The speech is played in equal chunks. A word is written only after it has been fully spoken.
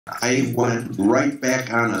I went right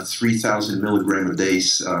back on a 3,000 milligram a day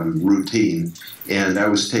routine, and I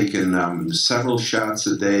was taking several shots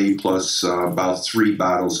a day plus about 3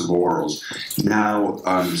 bottles of orals. Now,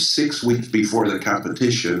 6 weeks before the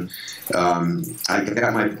competition, I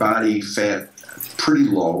got my body fat pretty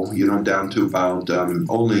low, down to about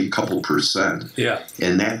only a couple percent. Yeah.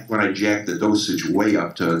 And that when I jacked the dosage way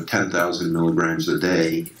up to 10,000 milligrams a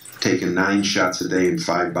day, taking 9 shots a day and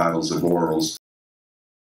 5 bottles of orals.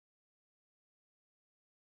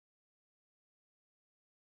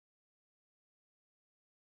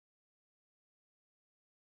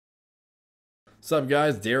 What's up,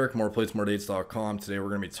 guys? Derek, moreplates.moredates.com. Today we're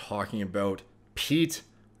going to be talking about Pete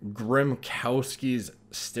Grymkowski's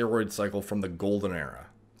steroid cycle from the golden era.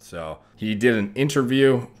 So he did an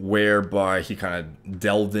interview whereby he kind of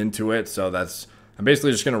delved into it. So I'm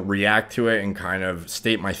basically just going to react to it and kind of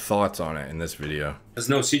state my thoughts on it in this video. It's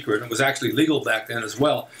no secret. It was actually legal back then as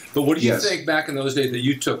well. But what do you think back in those days that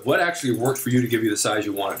you took? What actually worked for you to give you the size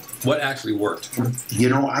you wanted? What actually worked?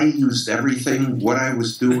 I used everything. What I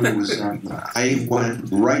was doing was I went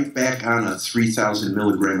right back on a 3,000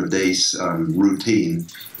 milligram a day routine,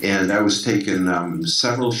 and I was taking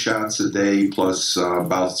several shots a day plus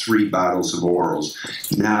about 3 bottles of orals.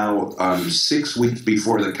 Now, 6 weeks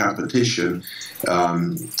before the competition,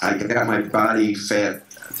 I got my body fat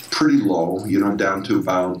pretty low, down to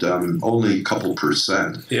about only a couple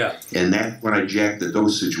percent. Yeah. And that when I jacked the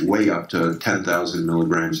dosage way up to 10,000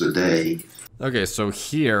 milligrams a day. Okay, so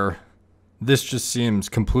here, this just seems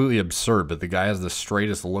completely absurd, but the guy has the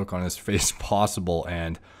straightest look on his face possible.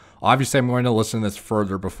 And obviously I'm going to listen to this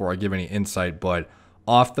further before I give any insight, but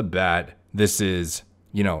off the bat, this is,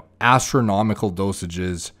 astronomical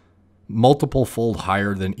dosages, multiple fold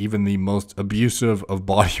higher than even the most abusive of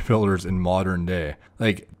bodybuilders in modern day.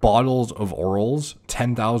 Like bottles of orals,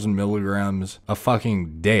 10,000 milligrams a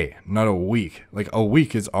fucking day, not a week. Like a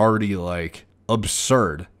week is already like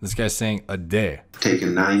absurd. This guy's saying a day.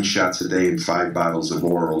 Taking 9 shots a day and 5 bottles of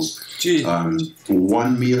orals. Jeez.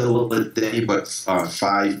 1 meal a day, but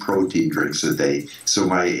 5 protein drinks a day. So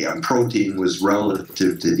my protein was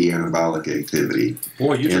relative to the anabolic activity.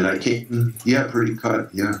 Boy, I came, pretty cut,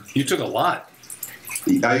 yeah. You took a lot.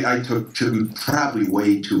 I took probably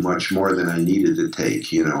way too much more than I needed to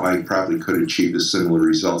take. I probably could achieve similar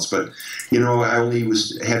results, but I only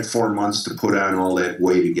had 4 months to put on all that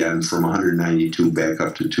weight again, from 192 back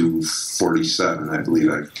up to 247. I believe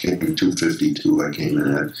I came in 252. I came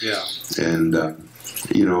in at. Yeah. And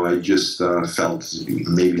I just felt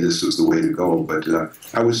maybe this was the way to go. But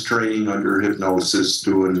I was training under hypnosis,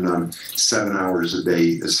 doing 7 hours a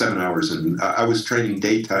day, 7 hours. And I was training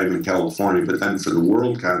daytime in California, but then for the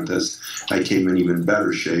world contest, I came in even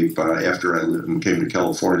better shape after I came to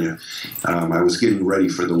California. I was getting ready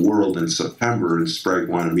for the world in September, and Sprague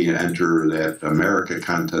wanted me to enter that America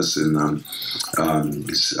contest in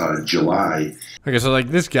July. Okay, so like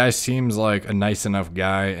this guy seems like a nice enough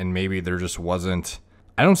guy, and maybe there just wasn't.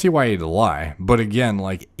 I don't see why he'd lie. But again,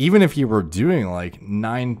 like even if you were doing like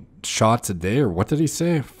 9 shots a day, or what did he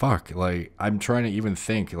say? Fuck, like I'm trying to even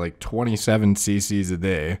think, like 27 cc's a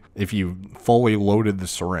day. If you fully loaded the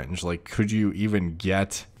syringe, like could you even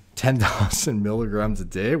get 10,000 milligrams a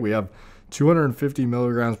day? We have 250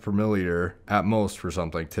 milligrams per milliliter at most for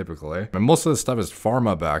something typically. And most of the stuff is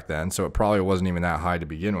pharma back then, so it probably wasn't even that high to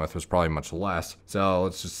begin with. It was probably much less. So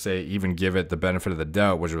let's just say even give it the benefit of the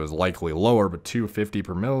doubt, which was likely lower, but 250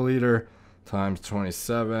 per milliliter times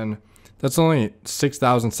 27. That's only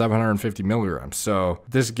 6,750 milligrams. So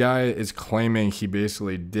this guy is claiming he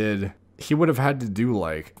basically did. He would have had to do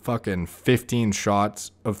like fucking 15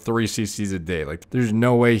 shots of 3 cc's a day. Like there's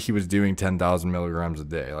no way he was doing 10,000 milligrams a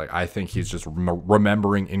day. Like I think he's just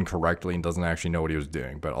remembering incorrectly and doesn't actually know what he was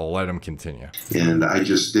doing, but I'll let him continue. And I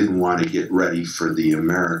just didn't want to get ready for the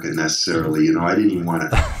America necessarily. I didn't even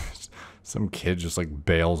want to. Some kid just like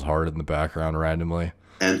bails hard in the background randomly.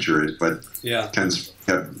 Enter it, but yeah, kept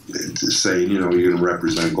saying, you're going to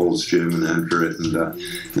represent Gold's Gym and enter it,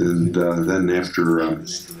 and then after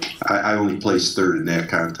I only placed 3rd in that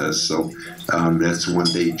contest, so that's when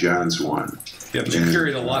Dave Johns won. Yeah, but you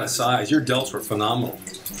carried a lot of size. Your delts were phenomenal.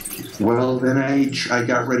 Well, then I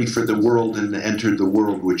got ready for the world and entered the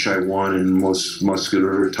world, which I won in most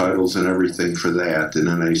muscular titles and everything for that. And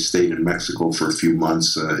then I stayed in Mexico for a few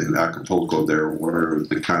months in Acapulco there, where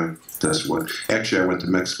the contest was. Actually, I went to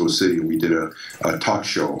Mexico City and we did a talk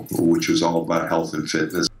show, which was all about health and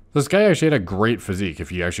fitness. This guy actually had a great physique.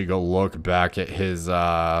 If you actually go look back at his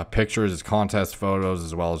pictures, his contest photos,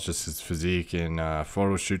 as well as just his physique and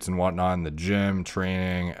photo shoots and whatnot in the gym,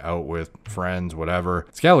 training, out with friends, whatever.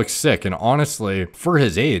 This guy looks sick. And honestly, for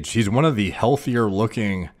his age, he's one of the healthier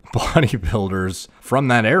looking bodybuilders from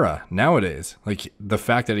that era nowadays. Like, the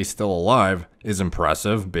fact that he's still alive is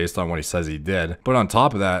impressive based on what he says he did. But on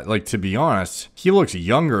top of that, like, to be honest, he looks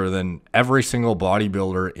younger than every single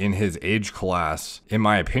bodybuilder in his age class, in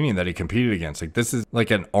my opinion, that he competed against. Like, this is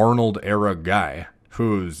like an Arnold era guy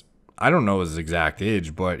who's, I don't know his exact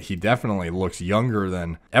age, but he definitely looks younger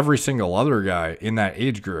than every single other guy in that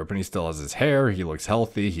age group. And he still has his hair. He looks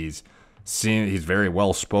healthy. He's very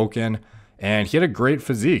well spoken. And he had a great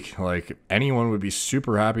physique. Like, anyone would be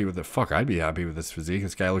super happy with it. Fuck, I'd be happy with this physique.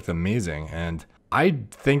 This guy looked amazing. And I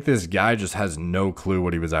think this guy just has no clue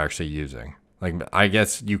what he was actually using. Like, I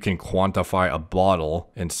guess you can quantify a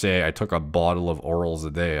bottle and say, I took a bottle of orals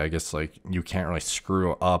a day. I guess, like, you can't really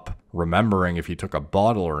screw up remembering if you took a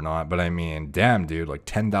bottle or not. But I mean, damn, dude, like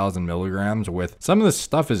 10,000 milligrams with some of this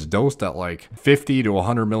stuff is dosed at like 50 to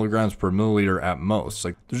 100 milligrams per milliliter at most.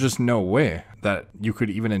 Like, there's just no way that you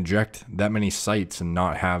could even inject that many sites and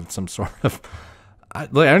not have some sort of... I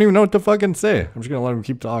don't even know what to fucking say. I'm just going to let him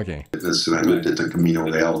keep talking. I lived at the Camino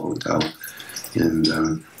Real Hotel.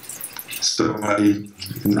 And... So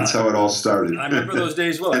that's how it all started. I remember those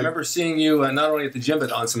days well. I remember seeing you not only at the gym,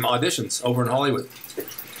 but on some auditions over in Hollywood.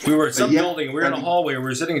 We were at some building. We were in a hallway. We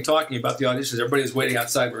were sitting and talking about the auditions. Everybody was waiting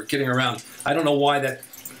outside. We were kidding around. I don't know why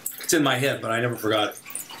it's in my head, but I never forgot it.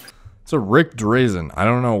 So Rick Drazen, I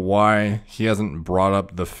don't know why he hasn't brought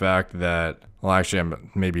up the fact that, well, actually,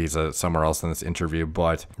 maybe he's somewhere else in this interview,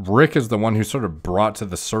 but Rick is the one who sort of brought to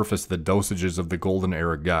the surface the dosages of the Golden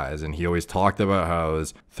Era guys, and he always talked about how it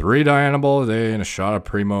was 3 Dianabol a day and a shot of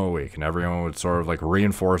Primo a week, and everyone would sort of like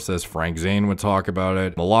reinforce this. Frank Zane would talk about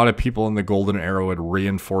it. A lot of people in the Golden Era would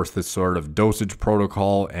reinforce this sort of dosage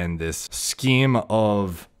protocol and this scheme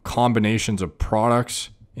of combinations of products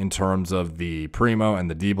in terms of the Primo and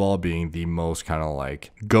the D-ball being the most kind of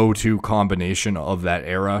like go-to combination of that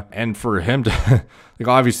era. And for him to, like,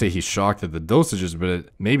 obviously he's shocked at the dosages, but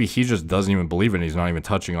maybe he just doesn't even believe it and he's not even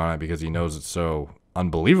touching on it because he knows it's so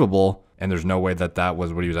unbelievable and there's no way that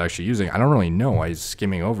was what he was actually using. I don't really know why he's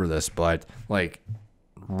skimming over this, but like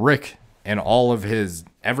Rick and all of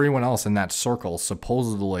everyone else in that circle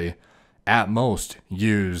supposedly at most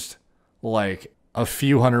used like a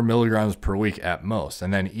few hundred milligrams per week at most.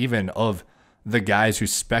 And then even of the guys who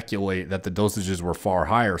speculate that the dosages were far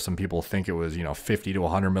higher, some people think it was, 50 to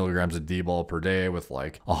 100 milligrams of D-ball per day with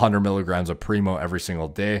like 100 milligrams of Primo every single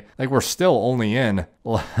day. Like, we're still only in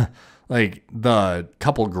like the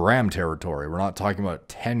couple gram territory. We're not talking about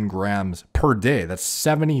 10 grams per day. That's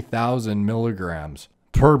 70,000 milligrams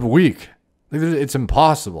per week. It's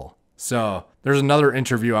impossible. So there's another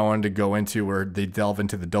interview I wanted to go into where they delve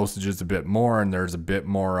into the dosages a bit more, and there's a bit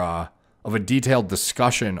more of a detailed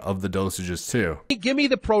discussion of the dosages too. Give me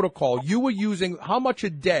the protocol. You were using how much a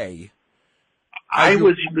day? I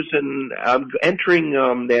was using, entering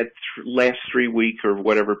that last 3 week or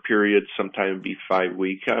whatever period, sometime it'd be 5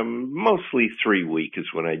 week. Mostly 3 week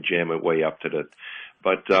is when I jam it way up to the.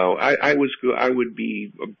 But I would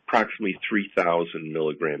be approximately 3,000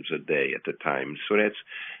 milligrams a day at the time. So that's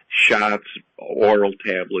shots, oral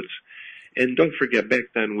tablets, and don't forget, back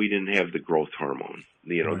then we didn't have the growth hormone.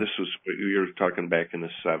 This was, we were talking back in the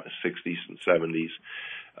 60s and 70s.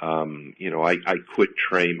 I quit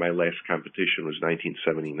train. My last competition was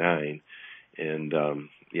 1979, and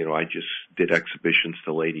I just did exhibitions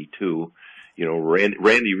till 82.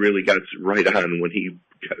 Randy really got right on when he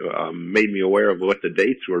made me aware of what the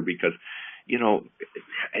dates were, because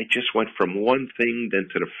it just went from one thing, then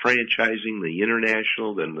to the franchising, the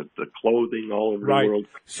international, then the clothing all over the world.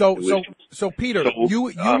 So Peter,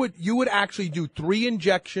 you would actually do 3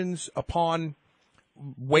 injections upon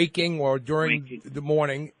waking or during the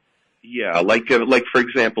morning. Yeah, like for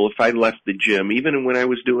example, if I left the gym, even when I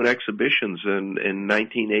was doing exhibitions in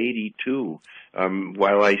 1982,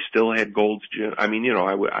 while I still had Gold's Gym, I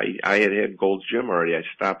had Gold's Gym already. I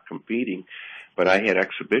stopped competing, but I had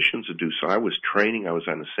exhibitions to do, so I was training. I was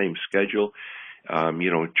on the same schedule.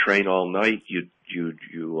 Train all night. You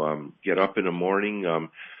get up in the morning.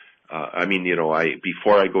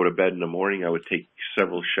 Before I go to bed in the morning, I would take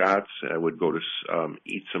several shots. I would go to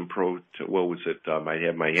eat some I'd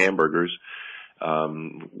have my hamburgers,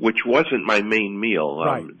 which wasn't my main meal.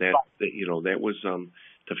 That was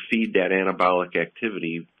to feed that anabolic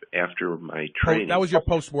activity after my training. That was your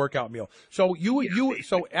post-workout meal. So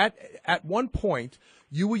so at one point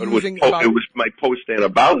You were But using it was my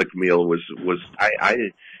post-anabolic meal was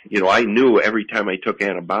I knew every time I took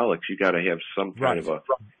anabolics, you got to have some kind of a,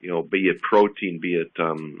 be it protein, be it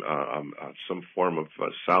some form of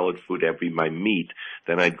solid food. That'd be my meat.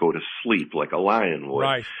 Then I'd go to sleep like a lion would.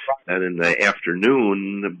 Right. And in the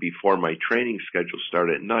afternoon, before my training schedule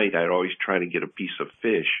started at night, I'd always try to get a piece of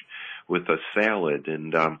fish with a salad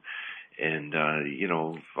and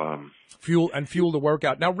fuel the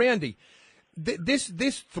workout. Now, Randy,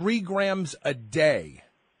 this 3 grams a day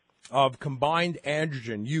of combined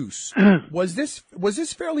androgen use was this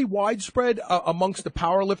fairly widespread amongst the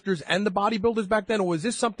powerlifters and the bodybuilders back then, or was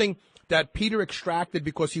this something that Peter extracted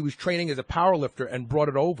because he was training as a powerlifter and brought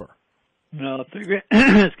it over? No, 3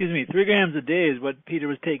 grams a day is what Peter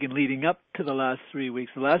was taking leading up to the last 3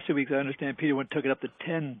 weeks. The last 2 weeks, I understand Peter took it up to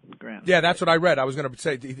 10 grams. Yeah, that's what I read. I was going to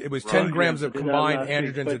say it was 10 grams of combined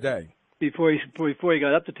androgens a day. Before he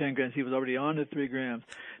got up to 10 grams, he was already on to 3 grams.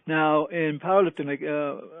 Now, in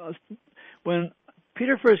powerlifting, when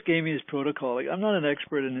Peter first gave me his protocol, I'm not an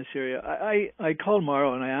expert in this area. I called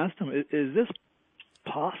Mauro and I asked him, is this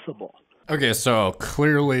possible? Okay, so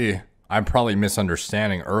clearly I'm probably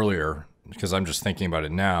misunderstanding earlier because I'm just thinking about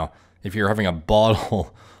it now. If you're having a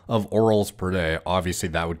bottle of orals per day, obviously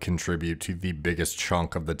that would contribute to the biggest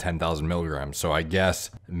chunk of the 10,000 milligrams. So I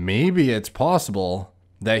guess maybe it's possible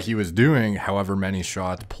that he was doing however many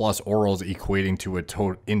shots plus orals equating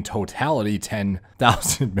to in totality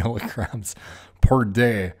 10,000 milligrams per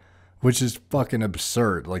day, which is fucking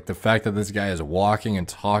absurd. Like the fact that this guy is walking and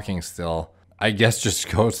talking still, I guess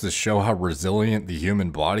just goes to show how resilient the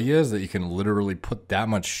human body is, that you can literally put that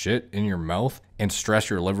much shit in your mouth and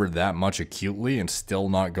stress your liver that much acutely and still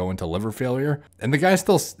not go into liver failure. And the guy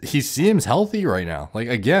he seems healthy right now. Like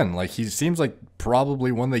again, like he seems like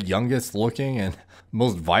probably one of the youngest looking and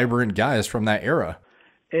most vibrant guys from that era.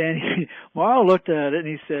 And Mauro looked at it and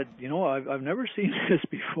he said, I've never seen this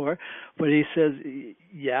before. But he says,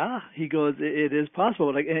 yeah. He goes, it is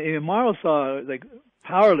possible. And Mauro saw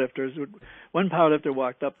powerlifters. One powerlifter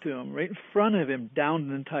walked up to him right in front of him, downed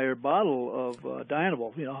an entire bottle of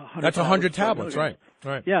Dianabol. That's 100 tablets, right?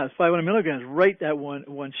 Right. Yeah, it's 500 milligrams, right that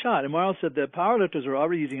one shot. And Mauro said that powerlifters were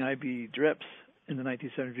already using IV drips in the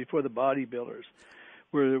 1970s before the bodybuilders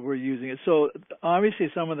were using it. So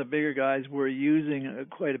obviously some of the bigger guys were using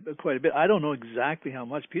quite a bit. I don't know exactly how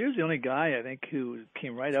much. Peter's the only guy, I think, who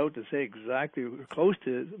came right out to say exactly, or close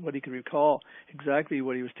to what he could recall, exactly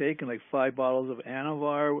what he was taking, like 5 bottles of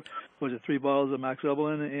Anavar, 3 bottles of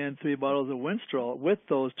Maxobalin, and 3 bottles of Winstrol with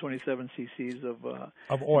those 27 cc's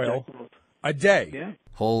of oil a day. Yeah.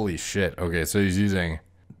 Holy shit. Okay, so he's using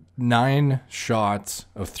 9 shots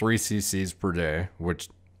of 3 cc's per day, which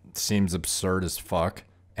seems absurd as fuck,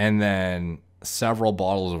 and then several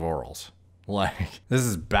bottles of orals. Like, this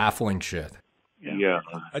is baffling shit. Yeah.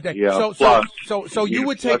 So you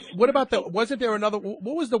would take, what about wasn't there another,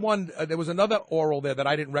 what was the one, there was another oral there that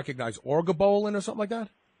I didn't recognize, Orgabolin or something like that?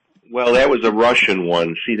 Well, that was a Russian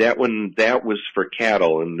one. See, that was for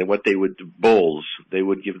cattle, and what they would, bulls, they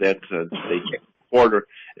would give that, they quarter,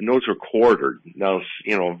 and those were quartered. Now,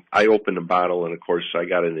 I opened a bottle, and of course I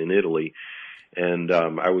got it in Italy. And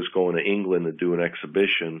I was going to England to do an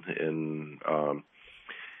exhibition, and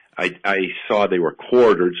I saw they were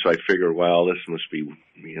quartered, so I figured, well, this must be,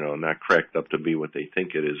 not cracked up to be what they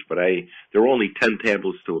think it is. But there were only 10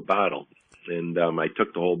 tablets to a bottle, and I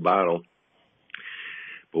took the whole bottle.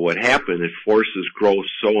 But what happened, it forces growth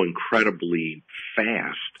so incredibly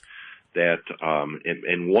fast that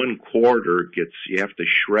and 1 quarter you have to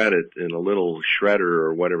shred it in a little shredder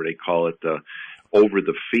or whatever they call it, over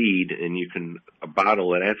the feed, and a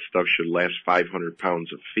bottle of that stuff should last 500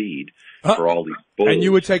 pounds of feed for all these bulls. And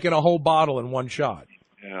you were taking a whole bottle in one shot.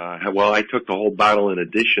 Well, I took the whole bottle in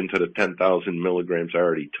addition to the 10,000 milligrams I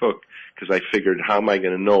already took, because I figured, how am I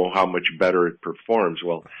going to know how much better it performs?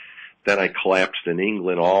 Well, then I collapsed in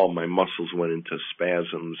England. All my muscles went into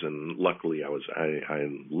spasms, and luckily I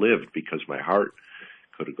lived, because my heart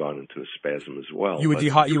could have gone into a spasm as well. You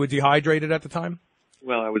were dehydrated at the time?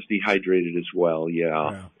 Well, I was dehydrated as well,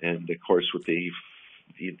 yeah. And of course, with the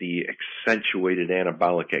accentuated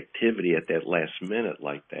anabolic activity at that last minute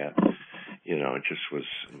like that, it just was.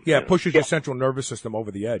 Yeah, it pushes your central nervous system over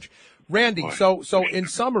the edge. Randy, so in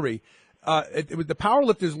summary, the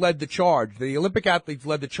powerlifters led the charge. The Olympic athletes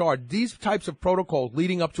led the charge. These types of protocols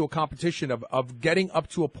leading up to a competition of getting up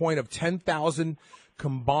to a point of 10,000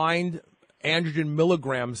 combined androgen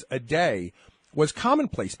milligrams a day was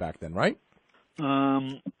commonplace back then, right?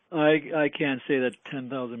 I can't say that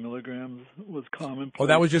 10,000 milligrams was common. Oh,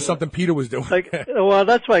 that was just something Peter was doing. Well,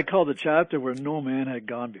 that's why I called the chapter where no man had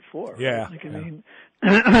gone before. Yeah. Right? I mean,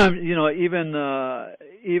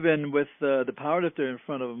 even with the powerlifter in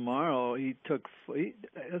front of Morrow,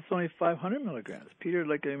 that's only 500 milligrams. Peter,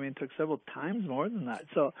 took several times more than that.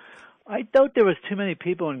 So I doubt there was too many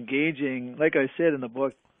people engaging, like I said in the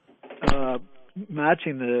book,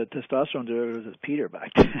 matching the testosterone derivatives as Peter back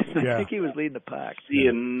then. Yeah. I think he was leading the pack. See,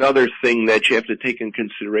 another thing that you have to take in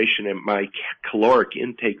consideration, that my caloric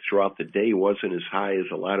intake throughout the day wasn't as high as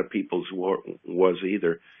a lot of people's was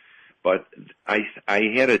either. But I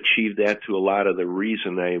had achieved that to a lot of the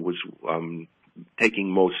reason I was taking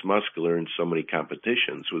most muscular in so many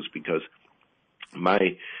competitions was because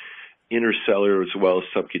my intercellular as well as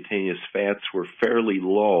subcutaneous fats were fairly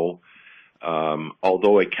low,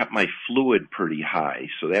 although I kept my fluid pretty high,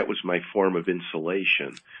 so that was my form of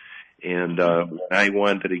insulation. And when I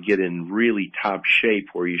wanted to get in really top shape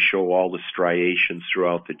where you show all the striations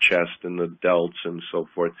throughout the chest and the delts and so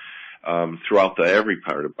forth, throughout every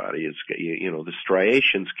part of the body, the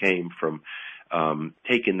striations came from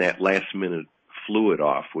taking that last minute fluid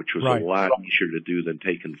off, which was a lot easier to do than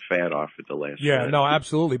taking fat off at the last minute. Yeah, no,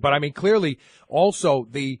 absolutely. But I mean, clearly also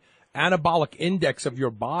the anabolic index of your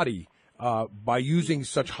body by using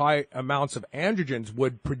such high amounts of androgens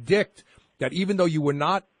would predict that even though you were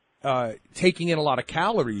not taking in a lot of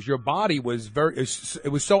calories, your body was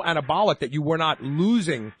it was so anabolic that you were not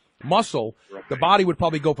losing muscle. The body would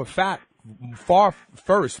probably go for fat far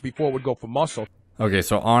first before it would go for muscle. Okay,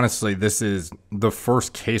 so honestly, this is the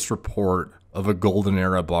first case report of a golden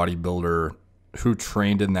era bodybuilder who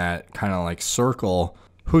trained in that kind of like circle,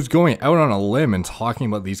 who's going out on a limb and talking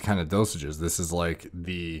about these kind of dosages. This is like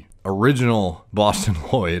the original Boston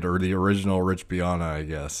Lloyd or the original Rich Biana, I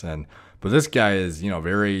guess. But this guy is,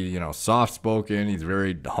 very, soft-spoken. He's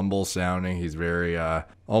very humble sounding. He's very,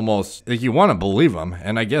 almost, like, you want to believe him.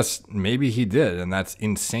 And I guess maybe he did. And that's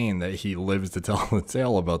insane that he lives to tell the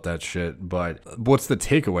tale about that shit. But what's the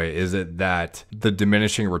takeaway? Is it that the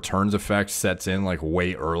diminishing returns effect sets in, like,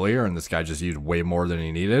 way earlier and this guy just used way more than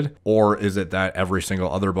he needed? Or is it that every single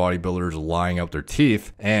other bodybuilder is lying out their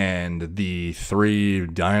teeth and the 3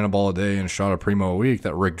 Dianabol a day and a shot of Primo a week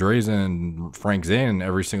that Rick Drazen, Frank Zane, and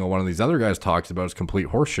every single one of these other guys talks about is complete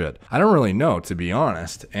horseshit? I don't really know, to be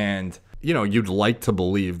honest. And, you'd like to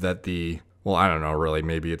believe that I don't know, really.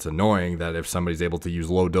 Maybe it's annoying that if somebody's able to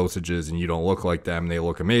use low dosages and you don't look like them, they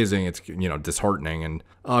look amazing. It's, disheartening and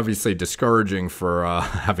obviously discouraging for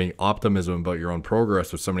having optimism about your own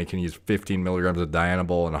progress. If somebody can use 15 milligrams of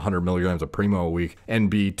Dianabol and 100 milligrams of Primo a week and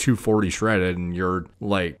be 240 shredded and you're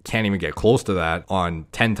like, can't even get close to that on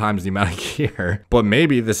 10 times the amount of gear. But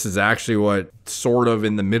maybe this is actually what sort of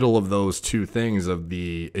in the middle of those two things of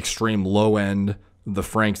the extreme low end, the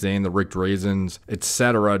Frank Zane, the Rick Drazens,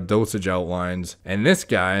 etc. dosage outlines. And this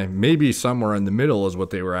guy, maybe somewhere in the middle is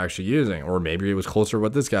what they were actually using. Or maybe it was closer to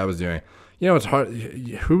what this guy was doing. It's hard.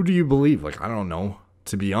 Who do you believe? I don't know,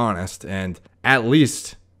 to be honest. And at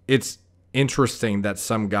least it's interesting that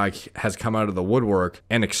some guy has come out of the woodwork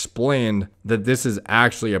and explained that this is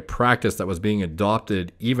actually a practice that was being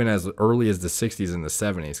adopted even as early as the 60s and the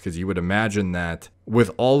 70s. Because you would imagine that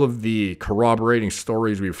with all of the corroborating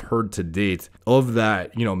stories we've heard to date of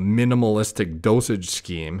that, minimalistic dosage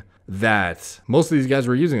scheme, that most of these guys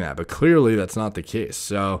were using that, but clearly that's not the case.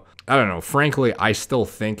 So I don't know. Frankly, I still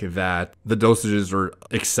think that the dosages are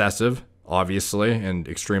excessive, obviously, and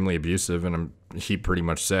extremely abusive. And he pretty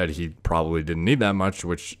much said he probably didn't need that much,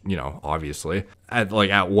 which, obviously. At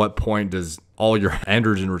what point does all your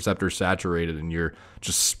androgen receptors saturated and you're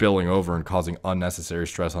just spilling over and causing unnecessary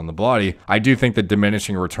stress on the body? I do think the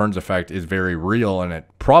diminishing returns effect is very real, and it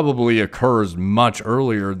probably occurs much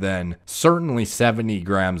earlier than certainly 70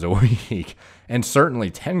 grams a week. And certainly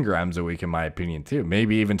 10 grams a week, in my opinion, too.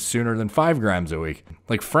 Maybe even sooner than 5 grams a week.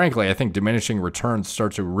 Frankly, I think diminishing returns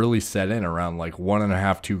start to really set in around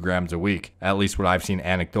 1.5, 2 grams a week. At least what I've seen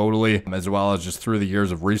anecdotally, as well as just through the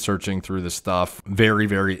years of researching through this stuff very,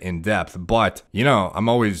 very in depth. But, I'm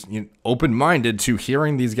always open-minded to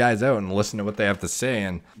hearing these guys out and listen to what they have to say.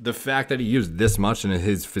 And the fact that he used this much and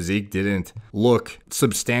his physique didn't look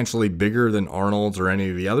substantially bigger than Arnold's or any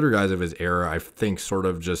of the other guys of his era,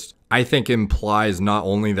 I think implies not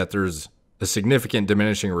only that there's a significant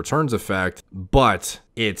diminishing returns effect, but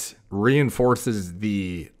it reinforces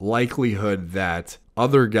the likelihood that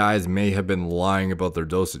other guys may have been lying about their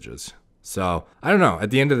dosages. So I don't know.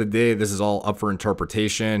 At the end of the day, this is all up for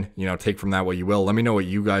interpretation. You know, take from that what you will. Let me know what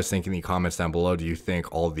you guys think in the comments down below. Do you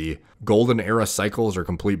think all the golden era cycles are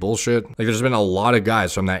complete bullshit? Like, there's been a lot of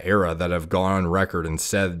guys from that era that have gone on record and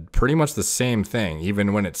said pretty much the same thing,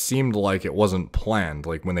 even when it seemed like it wasn't planned,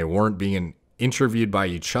 like when they weren't being interviewed by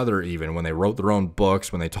each other, even when they wrote their own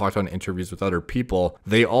books, when they talked on interviews with other people.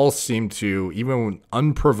 They all seemed to, even when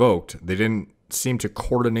unprovoked, they didn't seem to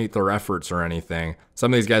coordinate their efforts or anything.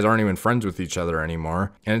 Some of these guys aren't even friends with each other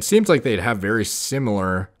anymore. And it seems like they'd have very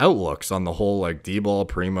similar outlooks on the whole, like D-ball,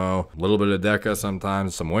 Primo, a little bit of Deca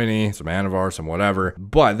sometimes, some Winnie, some Anavar, some whatever.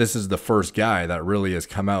 But this is the first guy that really has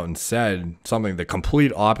come out and said something the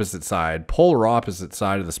complete opposite side, polar opposite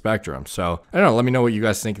side of the spectrum. So I don't know, let me know what you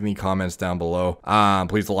guys think in the comments down below.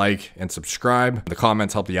 Please like and subscribe. The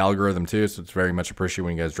comments help the algorithm too, so it's very much appreciated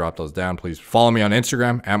when you guys drop those down. Please follow me on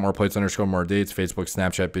Instagram at moreplates_more_dates, Facebook,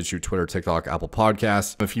 Snapchat, BitChute, Twitter, TikTok, Apple Podcasts.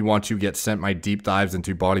 If you want to get sent my deep dives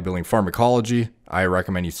into bodybuilding pharmacology, I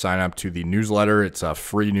recommend you sign up to the newsletter. It's a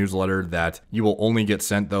free newsletter that you will only get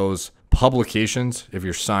sent those publications if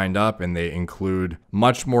you're signed up, and they include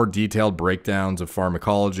much more detailed breakdowns of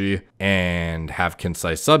pharmacology and have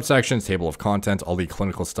concise subsections, table of contents. All the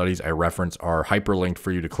clinical studies I reference are hyperlinked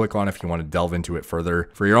for you to click on if you want to delve into it further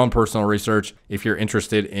for your own personal research. If you're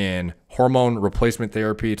interested in hormone replacement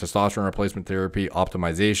therapy, testosterone replacement therapy,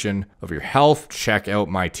 optimization of your health, check out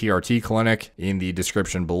my TRT clinic in the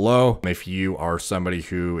description below. If you are somebody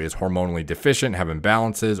who is hormonally deficient, have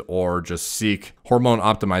imbalances, or just seek hormone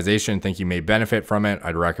optimization, think you may benefit from it,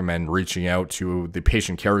 I'd recommend reaching out to the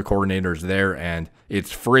patient care coordinators there, and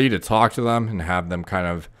it's free to talk to them and have them kind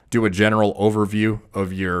of do a general overview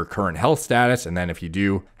of your current health status. And then if you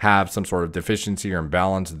do have some sort of deficiency or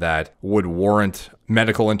imbalance that would warrant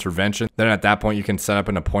medical intervention, then at that point you can set up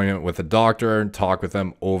an appointment with a doctor and talk with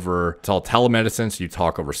them over, it's all telemedicine, so you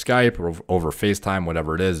talk over Skype or over FaceTime,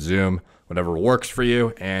 whatever it is, Zoom, whatever works for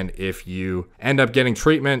you. And if you end up getting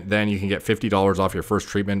treatment, then you can get $50 off your first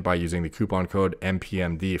treatment by using the coupon code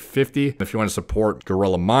MPMD50. If you want to support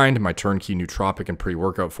Gorilla Mind, my turnkey nootropic and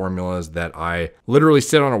pre-workout formulas that I literally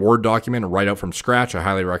sit on a Word document and write out from scratch, I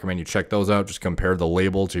highly recommend you check those out. Just compare the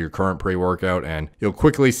label to your current pre-workout and you'll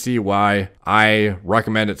quickly see why I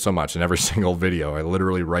recommend it so much in every single video. I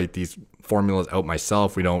literally write these formulas out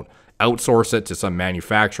myself. We don't outsource it to some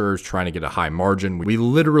manufacturers trying to get a high margin. We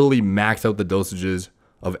literally max out the dosages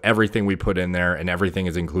of everything we put in there, and everything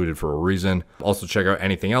is included for a reason. Also, check out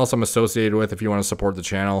anything else I'm associated with if you want to support the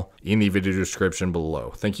channel in the video description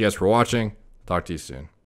below. Thank you guys for watching. Talk to you soon.